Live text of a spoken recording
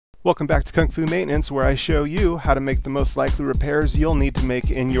Welcome back to Kung Fu Maintenance, where I show you how to make the most likely repairs you'll need to make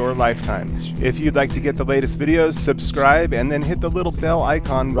in your lifetime. If you'd like to get the latest videos, subscribe and then hit the little bell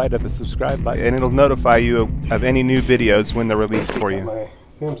icon right at the subscribe button, and it'll notify you of any new videos when they're released for you. My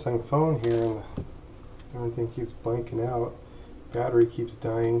Samsung phone here, and everything keeps blanking out. Battery keeps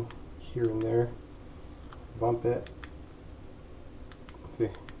dying here and there. Bump it. Let's see.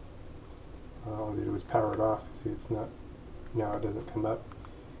 All I did was power it off. See, it's not. Now it doesn't come up.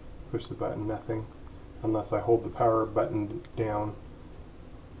 Push the button, nothing, unless I hold the power button down.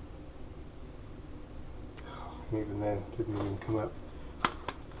 And even then, it didn't even come up.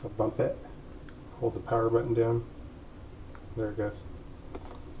 So bump it, hold the power button down. There it goes.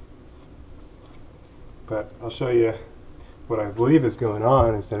 But I'll show you what I believe is going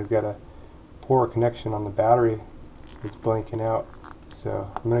on is that I've got a poor connection on the battery. It's blanking out.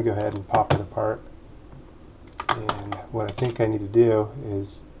 So I'm going to go ahead and pop it apart. And what I think I need to do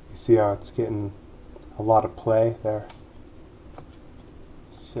is, you see how it's getting a lot of play there.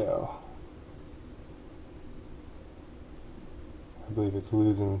 So I believe it's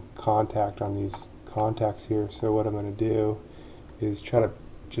losing contact on these contacts here. So what I'm going to do is try to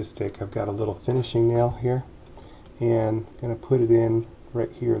just take, I've got a little finishing nail here, and I'm going to put it in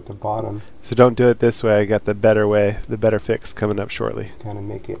right here at the bottom. So don't do it this way. I got the better way, the better fix coming up shortly. Kind of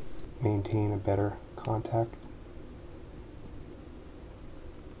make it maintain a better contact.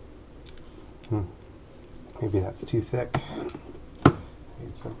 Maybe that's too thick.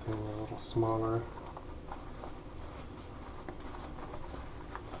 Need something a little smaller.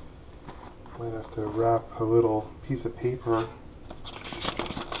 Might have to wrap a little piece of paper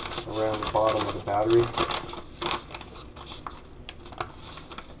around the bottom of the battery.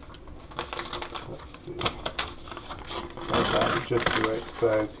 Let's see. Got that just the right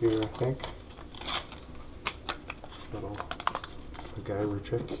size here, I think. Little Macguyver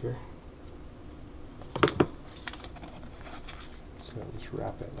trick here. So just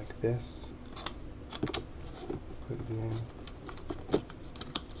wrap it like this, put it in,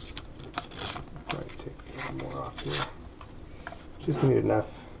 probably take a little more off here. Just need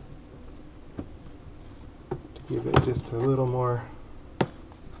enough to give it just a little more.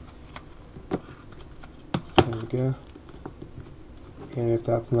 There we go. And if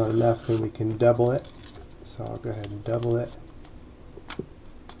that's not enough, then we can double it. So I'll go ahead and double it.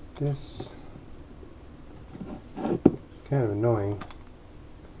 This. Kind of annoying,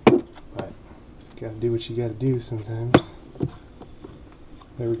 but you gotta do what you gotta do sometimes.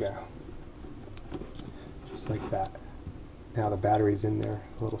 There we go. Just like that. Now the battery's in there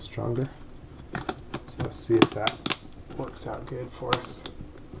a little stronger. So let's see if that works out good for us.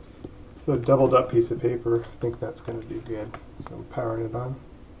 So a doubled up piece of paper, I think that's gonna do good. So I'm powering it on.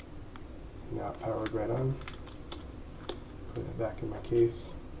 Now it powered right on. Put it back in my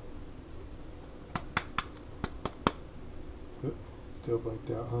case. Still blanked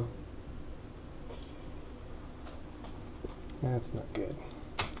out, huh? That's not good.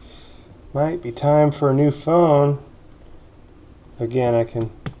 Might be time for a new phone. Again, I can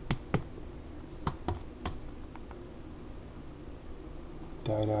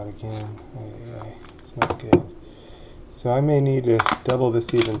died out again. It's not good. So I may need to double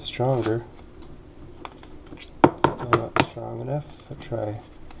this even stronger. Still not strong enough. I'll try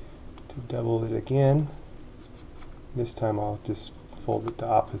to double it again. This time I'll just fold it the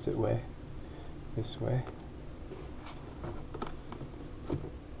opposite way, this way.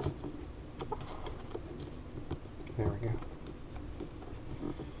 There we go.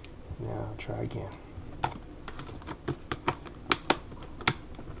 Now I'll try again. I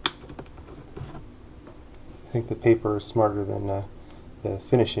think the paper is smarter than the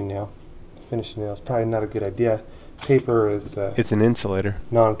finishing nail. The finishing nail is probably not a good idea. Paper is it's an insulator,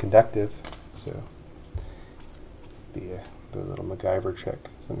 non-conductive, so be a little Macguyver trick.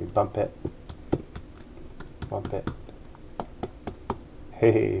 So let me bump it. Bump it.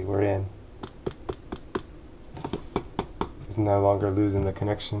 Hey, we're in. It's no longer losing the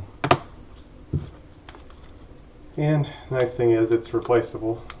connection. And nice thing is it's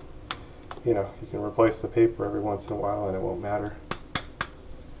replaceable. You know, you can replace the paper every once in a while and it won't matter.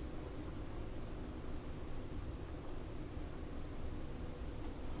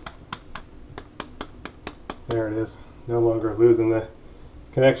 There it is. No longer losing the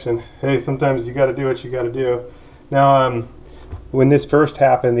connection. Hey, sometimes you got to do what you got to do. Now, when this first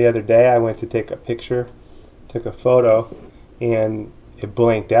happened the other day, I went to take a picture, took a photo, and it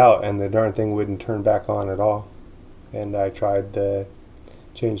blanked out, and the darn thing wouldn't turn back on at all. And I tried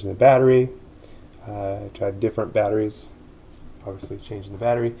changing the battery. I tried different batteries, obviously changing the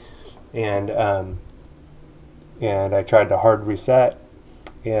battery, and I tried to hard reset,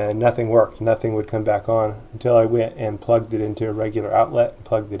 and nothing worked. Nothing would come back on until I went and plugged it into a regular outlet and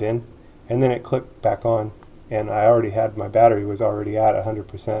plugged it in, and then it clicked back on, and I already had, my battery was already at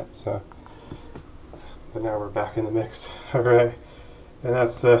 100%. So, but now we're back in the mix. All right, and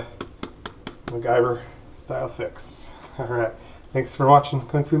that's the Macguyver style fix. All right, thanks for watching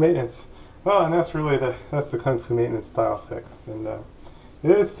Kung Fu Maintenance. Well, and that's really the Kung Fu Maintenance style fix, and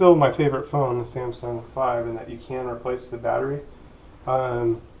it is still my favorite phone, the Samsung 5, in that you can replace the battery.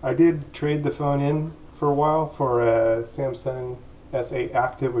 I did trade the phone in for a while for a Samsung S8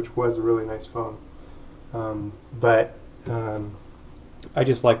 Active, which was a really nice phone. But I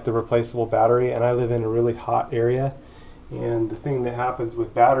just like the replaceable battery, and I live in a really hot area. And the thing that happens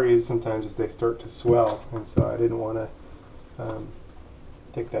with batteries sometimes is they start to swell, and so I didn't want to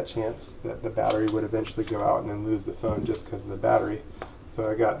take that chance that the battery would eventually go out and then lose the phone just because of the battery. So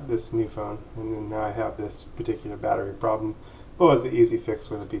I got this new phone, and then now I have this particular battery problem. But it was an easy fix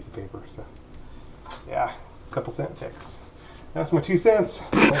with a piece of paper. So yeah, couple cent fix. That's my 2 cents.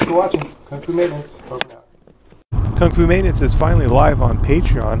 Thanks for watching Kung Fu Maintenance. Over and out. Kung Fu Maintenance is finally live on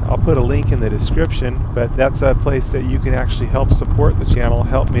Patreon. I'll put a link in the description, but that's a place that you can actually help support the channel,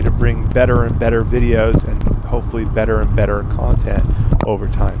 help me to bring better and better videos and hopefully better and better content over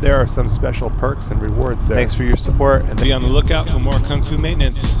time. There are some special perks and rewards there. Thanks for your support, and be on the lookout for more Kung Fu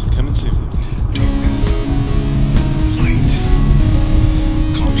Maintenance coming soon.